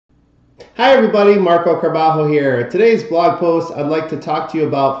Hi everybody, Marco Carbajo here. Today's blog post, I'd like to talk to you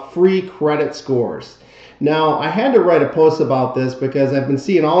about free credit scores. Now, I had to write a post about this because I've been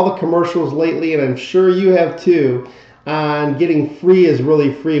seeing all the commercials lately, and I'm sure you have too, on getting free is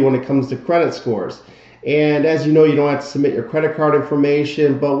really free when it comes to credit scores. And as you know, you don't have to submit your credit card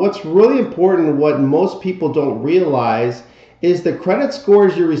information, but what's really important, what most people don't realize, is the credit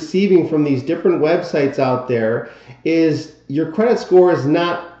scores you're receiving from these different websites out there is your credit score is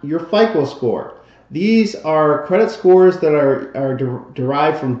not your FICO score. These are credit scores that are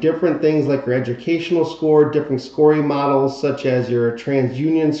derived from different things like your educational score, different scoring models such as your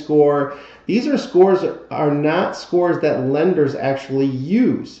TransUnion score. These are scores that are not scores that lenders actually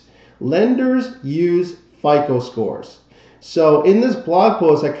use. Lenders use FICO scores. So in this blog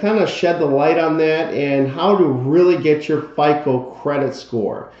post, I kind of shed the light on that and how to really get your FICO credit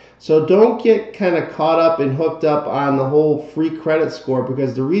score. So don't get kind of caught up and hooked up on the whole free credit score,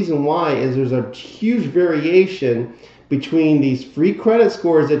 because the reason why is there's a huge variation between these free credit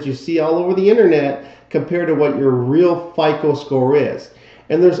scores that you see all over the internet compared to what your real FICO score is.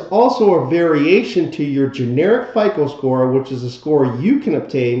 And there's also a variation to your generic FICO score, which is a score you can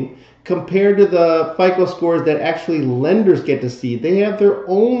obtain, compared to the FICO scores that actually lenders get to see. They have their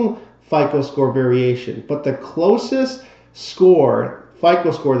own FICO score variation, but the closest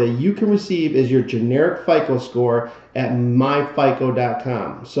FICO score that you can receive is your generic FICO score at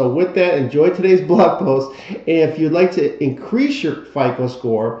myfico.com. So with that, enjoy today's blog post, and if you'd like to increase your FICO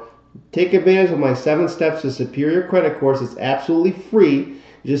score, take advantage of my 7 Steps to Superior Credit course. It's absolutely free.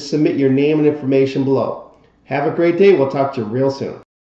 Just submit your name and information below. Have a great day. We'll talk to you real soon.